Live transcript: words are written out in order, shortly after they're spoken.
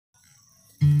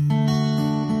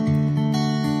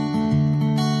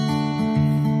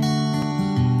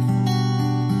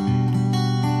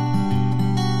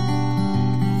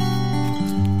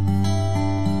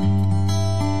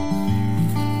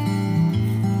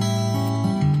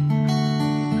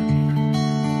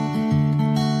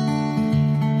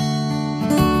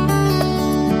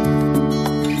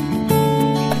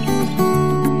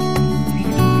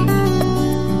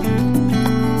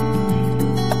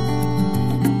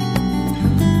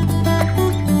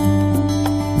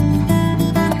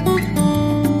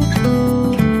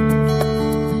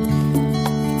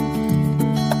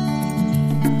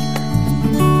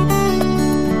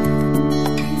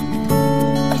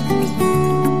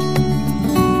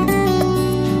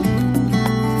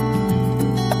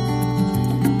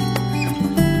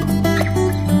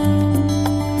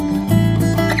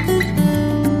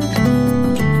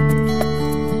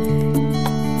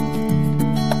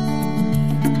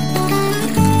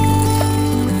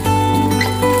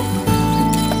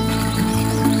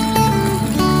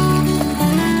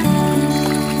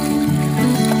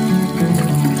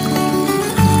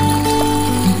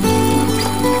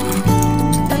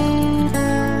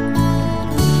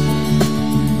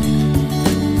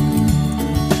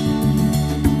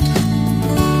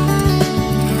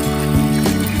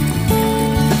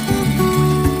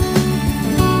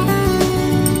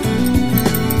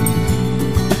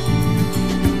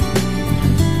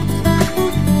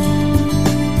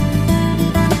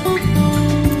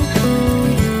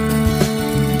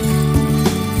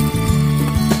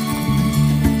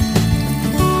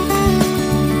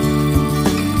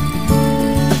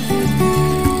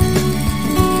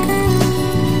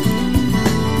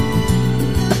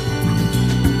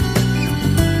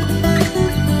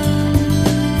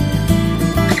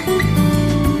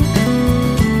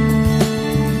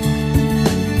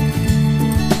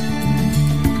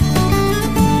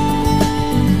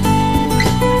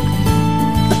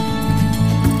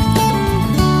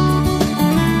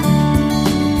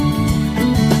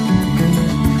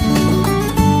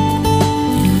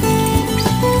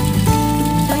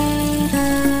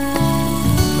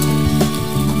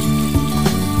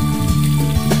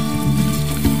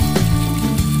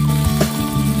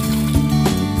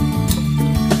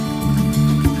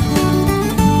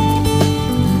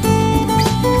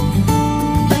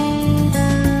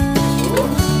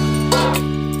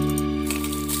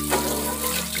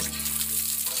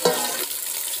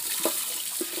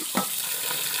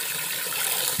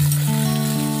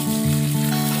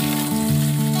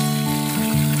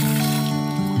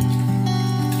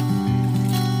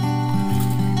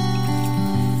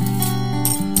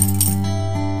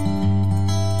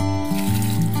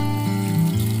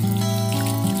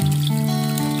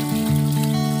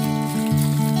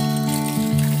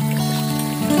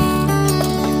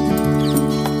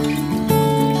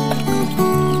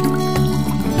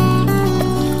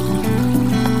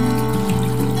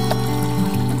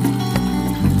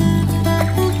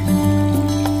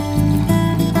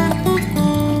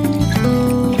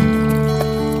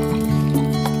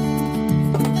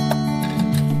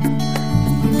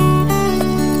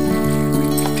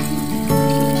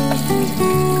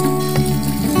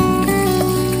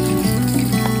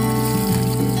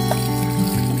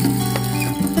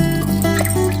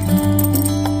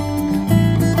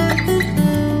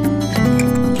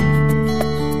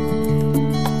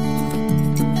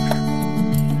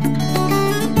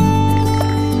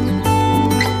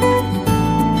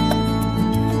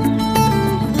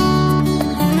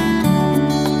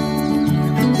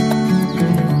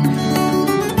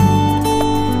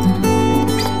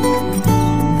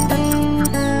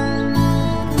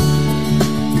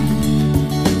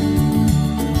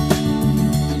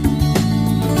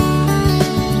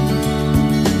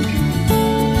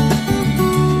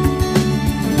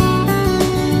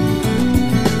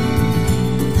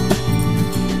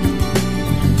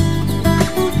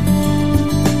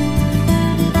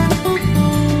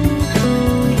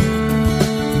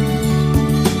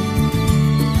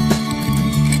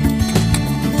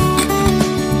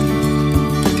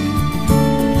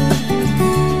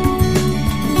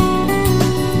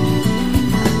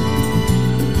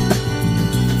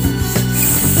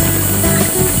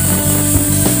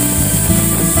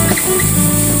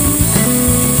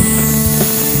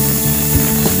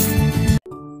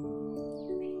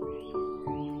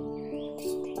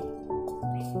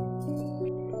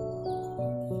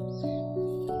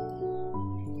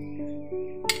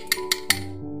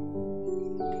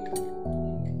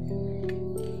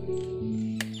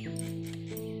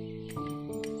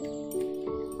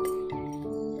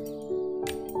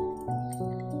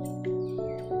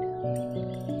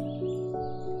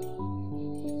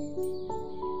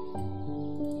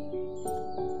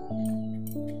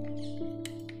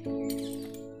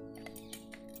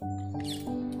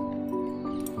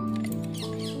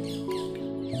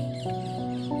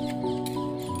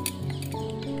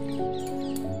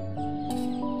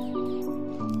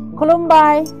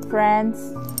Khulumbai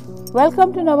friends,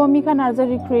 welcome to Napam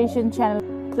Nursery Creation channel.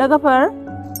 Logofer,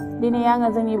 dini आङो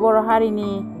जोंनि बर'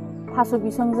 हारिनि थास'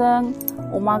 बिसंजों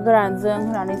अमा गोरानजों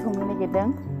होनानै संनो नागिरदों।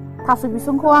 थास'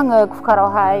 बिसंखौ आङो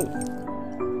कुकारावहाय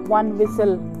 1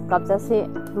 whistle गाबजासे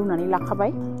रुनानै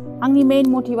लाखाबाय। आंनि मेइन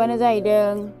मोटिभानो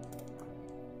जाहैदों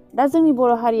दा जोंनि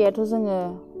बर' हारियाथ' जोङो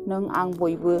नों आं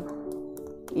बयबो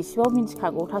इसेबां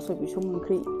मिन्थिखागौ थास' बिसं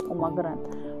ओंख्रि अमा गोरान।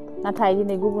 नाथाय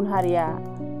दिनै गुबुन हारिया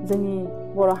जोंनि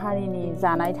बर' हारिनि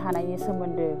जानाय थानायनि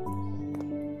सोमोन्दो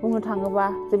बुंनो थाङोबा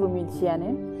जेबो मिथियानो।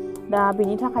 दा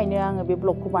बेनि थाखायनो आङो बे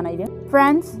ब्लगखौ बानायदों।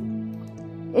 Friends,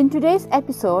 in today's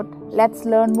episode, let's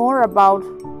learn more about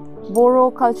Boro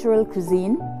cultural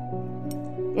cuisine.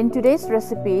 In today's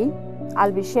recipe,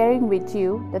 I'll be sharing with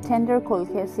you the tender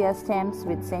Colocasia stems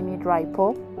with semi-dry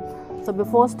pork. So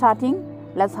before starting,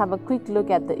 let's have a quick look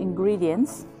at the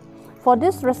ingredients. For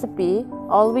this recipe,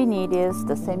 all we need is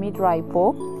the semi-dry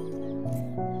pork.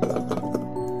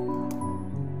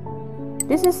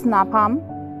 This is Napam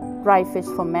dry fish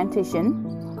fermentation.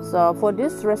 So for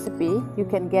this recipe, you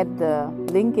can get the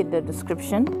link in the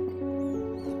description.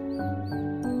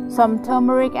 Some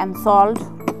turmeric and salt,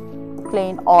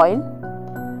 plain oil,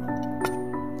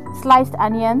 sliced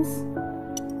onions,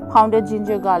 pounded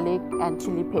ginger, garlic and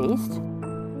chili paste,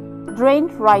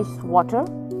 drained rice water,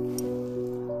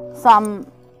 some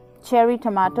cherry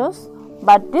tomatoes,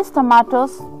 but these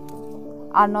tomatoes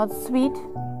are not sweet,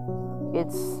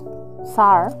 it's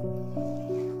sour.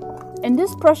 In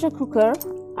this pressure cooker,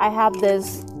 I have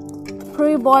this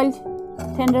pre-boiled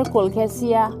tender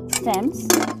Colocasia stems.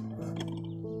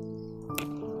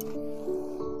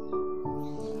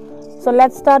 So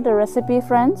let's start the recipe,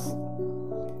 friends.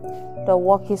 The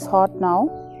wok is hot now.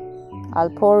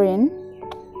 I'll pour in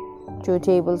 2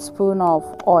 tablespoons of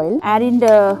oil. Add in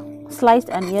the sliced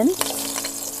onions.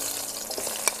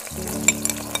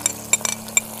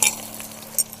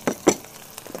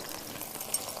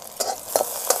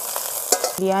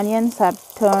 The onions have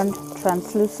turned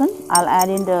translucent. I'll add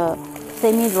in the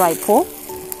semi-dry pork.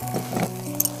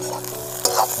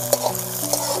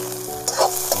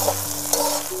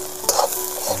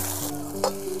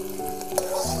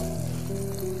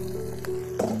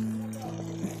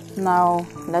 Now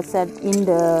let's add in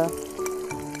the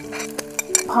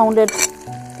pounded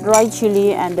dry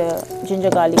chili and the ginger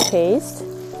garlic paste,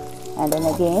 and then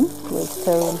again we'll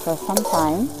stir in for some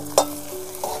time.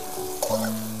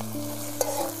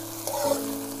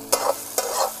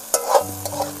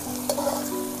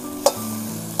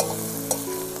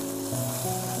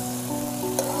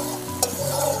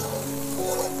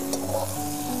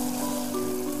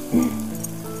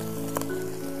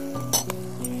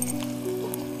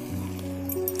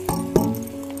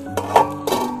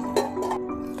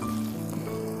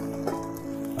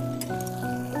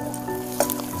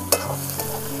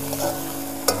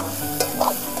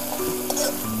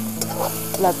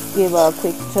 Let's give a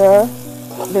quick stir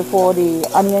before the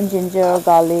onion, ginger,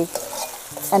 garlic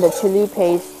and the chili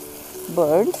paste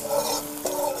burns.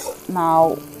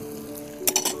 Now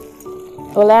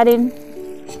we'll add in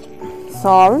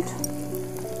salt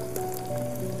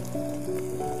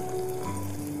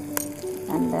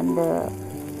and then the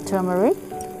turmeric.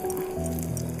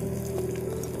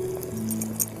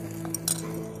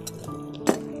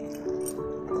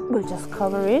 We'll just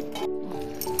cover it.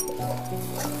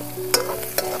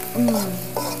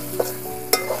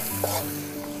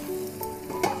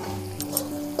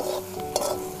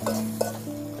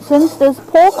 Since this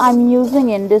pork I'm using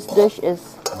in this dish is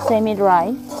semi-dry,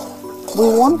 we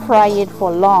won't fry it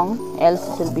for long, else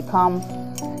it will become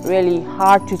really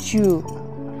hard to chew.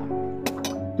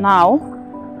 Now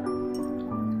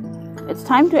it's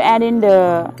time to add in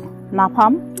the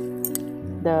Napam,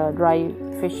 the dry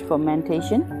fish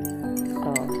fermentation.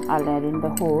 So I'll add in the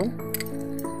whole.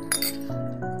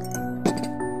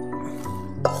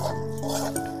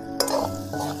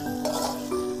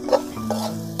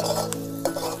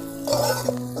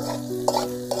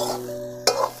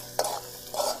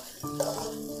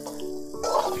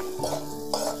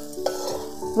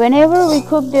 Whenever we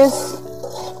cook this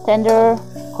tender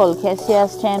Colocasia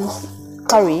stems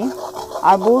curry,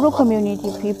 our Bodo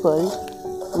community people,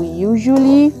 we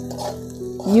usually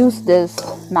use this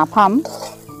Napam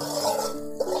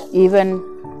even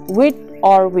with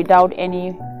or without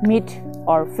any meat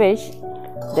or fish.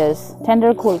 This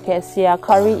tender Colocasia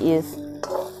curry is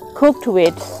cooked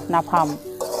with Napam.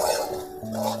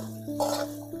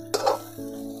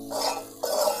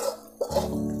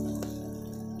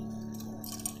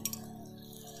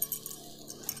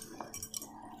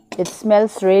 It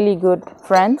smells really good,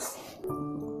 friends.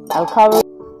 I'll cover.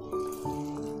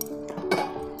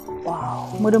 Wow.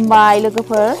 मोदोमबाय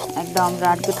लोगोफोर एकदम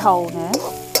बिराद गोथावनो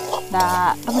दा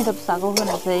टमेट' फिसाखौ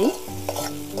होनोसै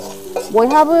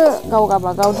बयहाबो गाव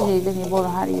गाबागाव दिनै जोंनि बर'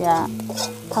 हारिया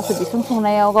थास' बिसं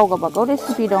संनायाव गाव गाबागाव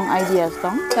रेसिपि दं आइडियास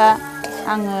दं दा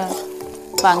आङो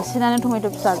बांसिनानो टमेट'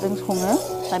 फिसाजों सङो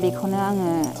दा बेखौनो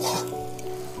आङो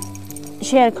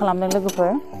शेयार खालामदों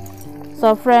लोगोफोर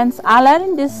So friends, I'll add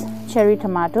in these cherry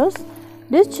tomatoes.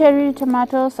 These cherry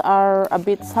tomatoes are a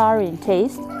bit sour in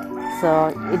taste, so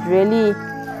it really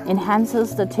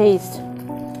enhances the taste.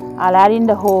 I'll add in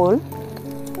the whole.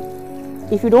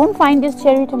 If you don't find these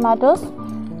cherry tomatoes,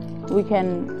 we can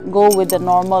go with the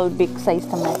normal big size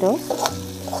tomatoes.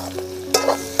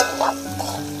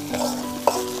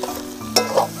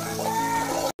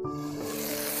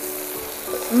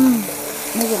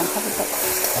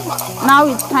 Now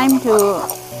it's time to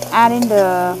add in the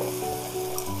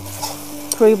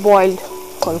pre-boiled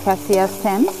Colocasia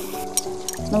stems.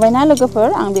 Now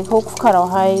लोगोफोर आं बेखौ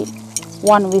कुकारावहाय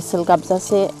 1 whistle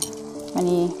गाबजासे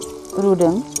माने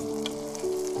रुदों.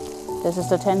 This is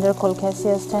the tender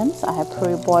Colocasia stems. I have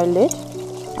pre-boiled it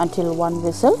until 1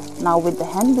 whistle. Now with the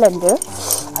hand blender,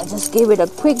 I just gave it a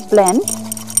quick blend.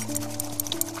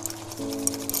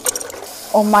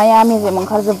 अमाया मेजेम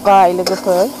ओंखारजोब्बाय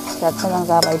लोगोफोर बिराद मोजां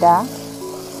जाबाय दा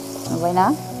नुबायना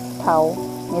थाव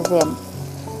मेजेम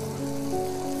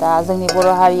दा जोंनि बर'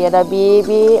 हारिया दा बे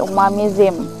अमा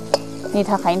मेजेमनि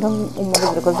थाखायनोथ' अमा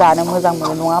बेदरखौ जानो मोजां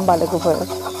मोनो नङा होमबा लोगोफोर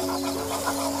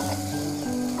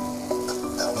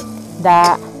दा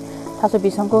थास'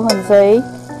 बिसंखौ होनसै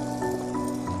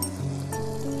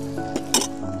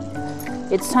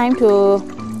It's time to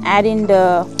add in the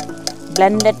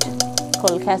blended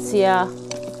Colocasia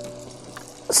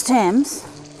stems.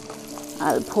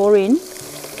 I'll pour in.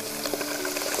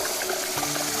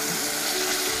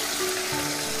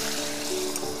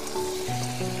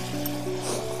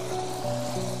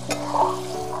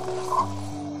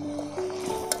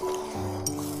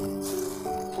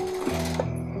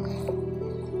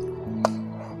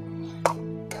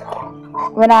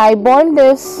 When I boil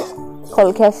this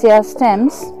Colocasia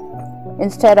stems,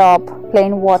 instead of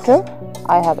plain water,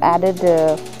 I have added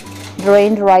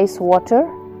drained rice water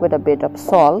with a bit of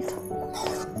salt.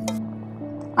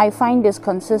 I find this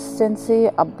consistency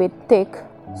a bit thick,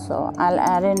 so I'll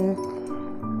add in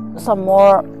some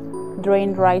more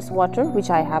drained rice water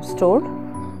which I have stored.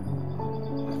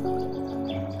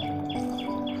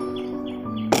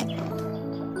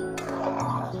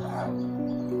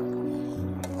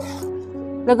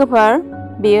 लोगोफोर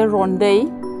बेयो रन्दै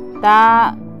दा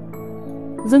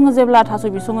जोङो जेब्ला थास'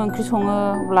 बिसं ओंख्रि सङो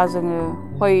अब्ला जोङो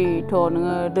हयथ'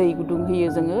 नोङो दै गुदुं होयो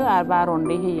जोङो आरोबा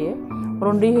रन्दै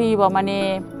होयोबा माने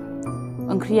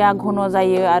ओंख्रिया घन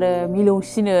जायो आरो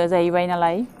मिलौसिनो जाहैबाय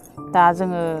नालाय दा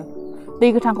जोङो दै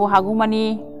गोथांखौ हागौमानि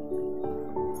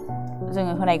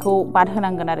जोङो होनायखौ बाद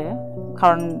होनांगोन आरो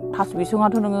खारन थास'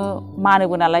 बिसङाथ' नोङो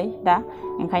मानोबो नालाय दा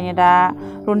ओंखायनो दा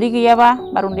रन्दै गैयाबा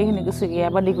बा रन्दै होनो गोसो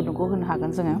गैयाबा दै गुदुंखौ होनो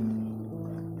हागोन जोङो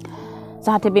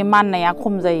जाहाथे बे माननाया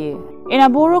खम जायो In a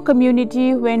Boro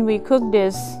community, when we cook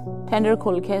this tender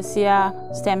Colocasia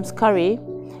stems curry,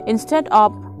 instead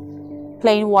of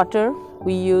plain water,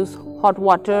 we use hot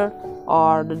water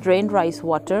or the drained rice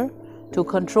water to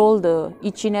control the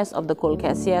itchiness of the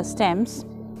Colocasia stems.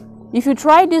 If you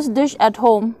try this dish at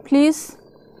home, please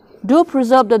do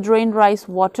preserve the drained rice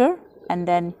water and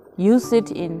then use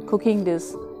it in cooking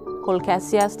this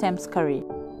Colocasia stems curry.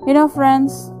 You know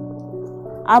friends,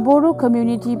 our Boro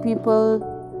community people,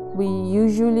 we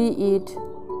usually eat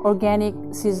organic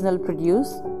seasonal produce.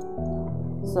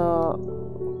 So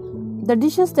the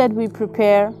dishes that we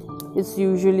prepare is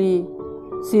usually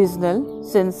seasonal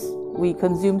since we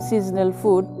consume seasonal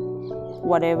food.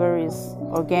 Whatever is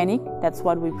organic, that's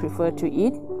what we prefer to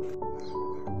eat.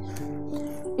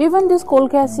 Even this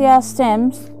Colocasia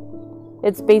stems,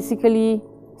 it's basically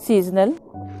seasonal.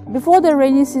 Before the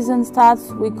rainy season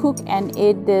starts, we cook and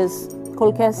eat this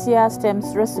Colocasia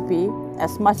stems recipe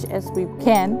as much as we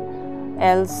can,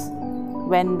 else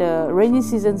when the rainy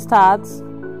season starts,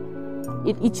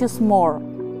 it itches more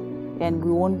and we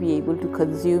won't be able to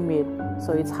consume it.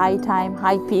 So it's high time,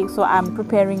 high peak, so I'm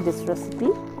preparing this recipe.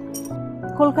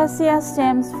 Colocasia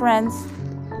stems, friends,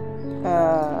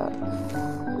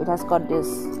 it has got this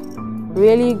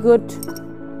really good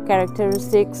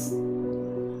characteristics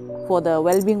for the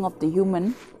well-being of the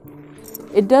human.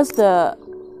 It does the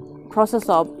process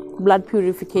of blood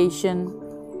purification,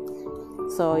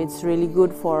 so it's really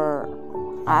good for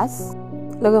us.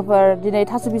 लोगोफोर दिनै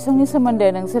थास' बिसंनि सोमोन्दै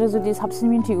नोंसोरो जुदि साबसिन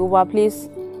मिन्थिगौबा please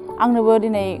आंनोबो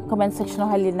दिनै comment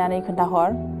सेक्सनावहाय लिरनानै खोन्थाहर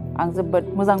आं जोबोद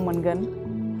मोजां मोनगोन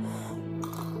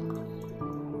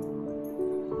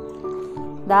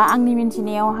दा आंनि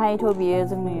मिन्थिनायावहायथ' बियो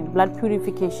जोंनि ब्लाड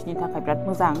पिउरिफिकेशननि थाखाय बिराद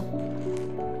मोजां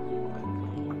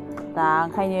दा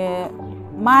ओंखायनो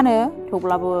मानो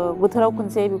थेवब्लाबो बोथोराव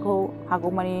खनसे बेखौ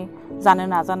हागौमानि जानो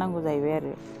नाजानांगौ जाहैबाय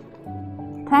आरो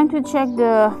Time to check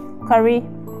the curry.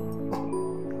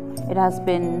 It has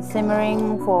been simmering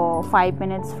for 5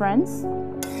 minutes, friends.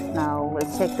 Now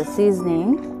we'll check the seasoning.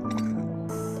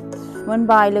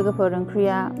 मोनबाय लोगोफोर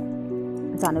ओंख्रिया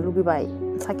जानो लुगैबाय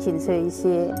साखिनोसै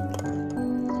एसे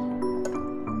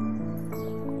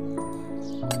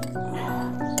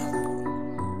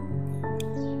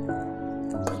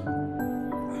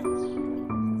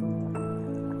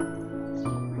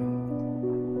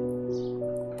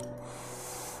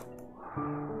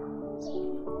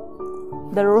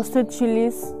The roasted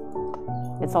chilies,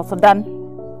 it's also done.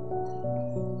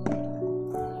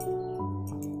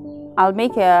 I'll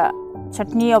make a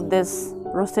chutney of this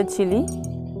roasted chili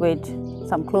with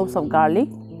some cloves of garlic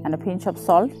and a pinch of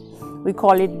salt. We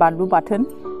call it bandu button.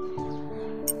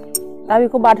 दा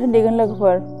बेखौ बाथोन देगोन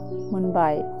लोगोफोर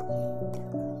मोनबाय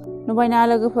नुबायना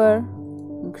लोगोफोर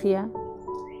ओंख्रिया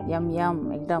याम याम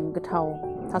एकदम गोथाव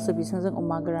थास' बिसंजों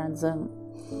अमा गोरानजों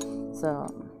so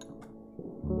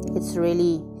it's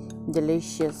really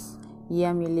delicious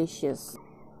yummy-licious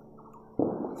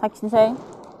साखिनोसै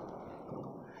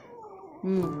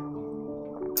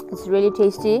It's really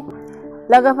tasty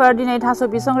लोगोफोर दिनै थास'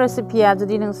 बिसं रेसिपिया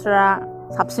जुदि नोंस्रा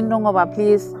साबसिन दङबा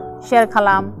प्लिज शेयार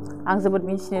खालाम आं जोबोद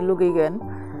मिथिनो लुगैगोन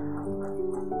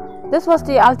This was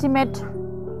the ultimate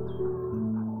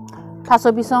थास'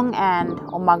 बिसं and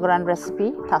अमा गोरान recipe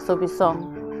थास' बिसं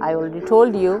I already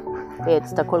told you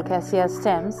it's the Colocasia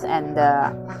stems and the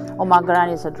Oma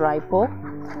Garan is a dry pork.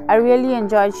 I really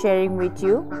enjoyed sharing with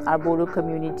you our Bodo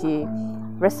community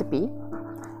recipe.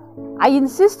 I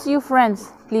insist you friends,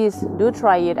 please do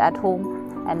try it at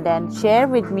home and then share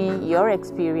with me your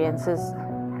experiences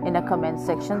in the comment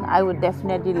section. I would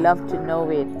definitely love to know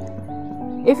it.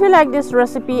 If you like this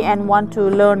recipe and want to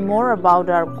learn more about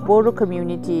our Bodo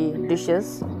community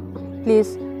dishes,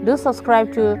 please do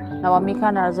subscribe to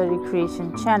Nawamika Nursery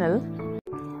Creation channel.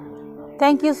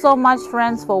 Thank you so much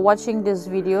friends for watching this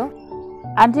video.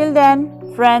 Until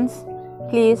then, friends,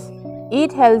 please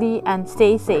eat healthy and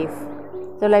stay safe.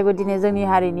 Jolai bodine जोंनि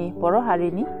हारिनि बर'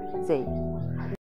 हारिनि जय